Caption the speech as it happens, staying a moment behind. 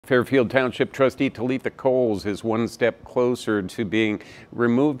Fairfield Township Trustee Taletha is one step closer to being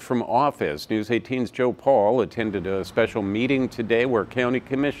removed from office. News 18's Joe Paul attended a special meeting today where county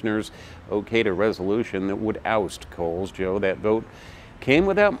commissioners okayed a resolution that would oust Coles. Joe, that vote came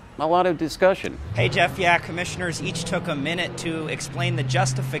without a lot of discussion. Hey, Jeff. Yeah, commissioners each took a minute to explain the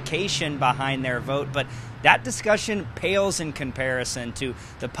justification behind their vote, but that discussion pales in comparison to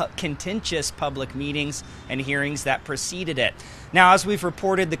the contentious public meetings and hearings that preceded it. Now, as we've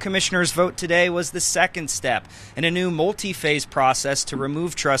reported, the commissioners' vote today was the second step in a new multi-phase process to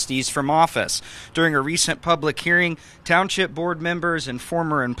remove trustees from office. During a recent public hearing, township board members and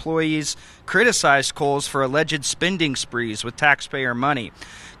former employees criticized Coles for alleged spending sprees with taxpayer money.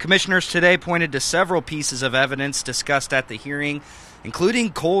 Commissioners today pointed to several pieces of evidence discussed at the hearing,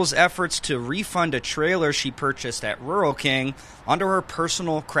 including Coles' efforts to refund a trailer she purchased at Rural King onto her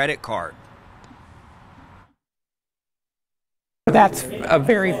personal credit card. That's a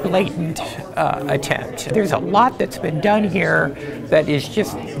very blatant attempt. There's a lot that's been done here that is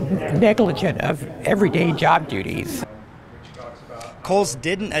just negligent of everyday job duties. Coles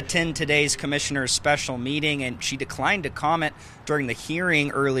didn't attend today's commissioner's special meeting, and she declined to comment during the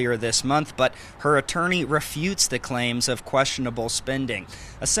hearing earlier this month, but her attorney refutes the claims of questionable spending.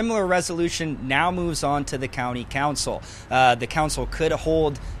 A similar resolution now moves on to the county council. The council could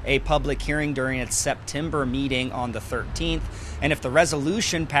hold a public hearing during its September meeting on the 13th, and if the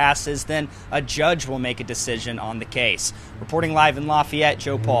resolution passes, then a judge will make a decision on the case. Reporting live in Lafayette,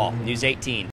 Joe Paul, News 18.